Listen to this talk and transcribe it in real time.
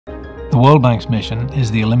The World Bank's mission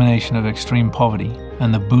is the elimination of extreme poverty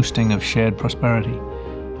and the boosting of shared prosperity,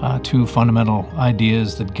 two fundamental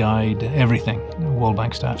ideas that guide everything World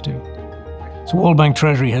Bank staff do. So World Bank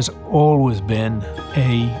Treasury has always been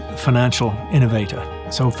a financial innovator.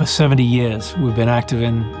 So for 70 years, we've been active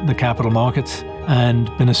in the capital markets and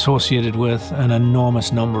been associated with an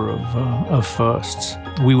enormous number of firsts.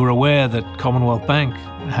 We were aware that Commonwealth Bank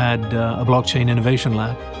had a blockchain innovation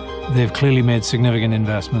lab. They've clearly made significant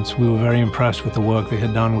investments. We were very impressed with the work they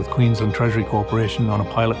had done with Queensland Treasury Corporation on a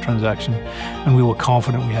pilot transaction, and we were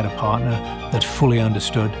confident we had a partner that fully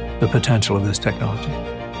understood the potential of this technology.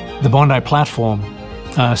 The Bondi platform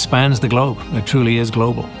spans the globe. It truly is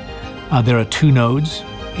global. There are 2 nodes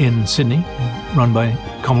in Sydney, run by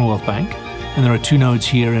Commonwealth Bank, and there are 2 nodes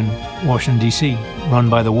here in Washington, D.C., run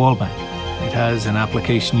by the World Bank. It has an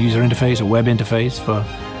application user interface, a web interface for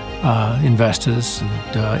investors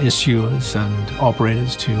and issuers and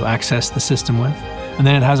operators to access the system with. And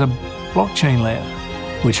then it has a blockchain layer,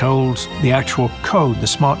 which holds the actual code, the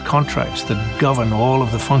smart contracts that govern all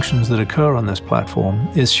of the functions that occur on this platform: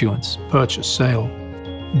 issuance, purchase, sale.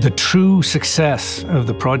 The true success of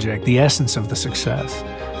the project, the essence of the success,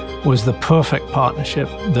 was the perfect partnership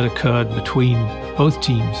that occurred between both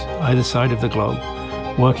teams, either side of the globe,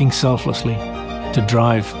 working selflessly to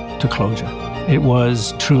drive to closure. It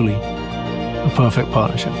was truly a perfect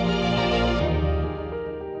partnership.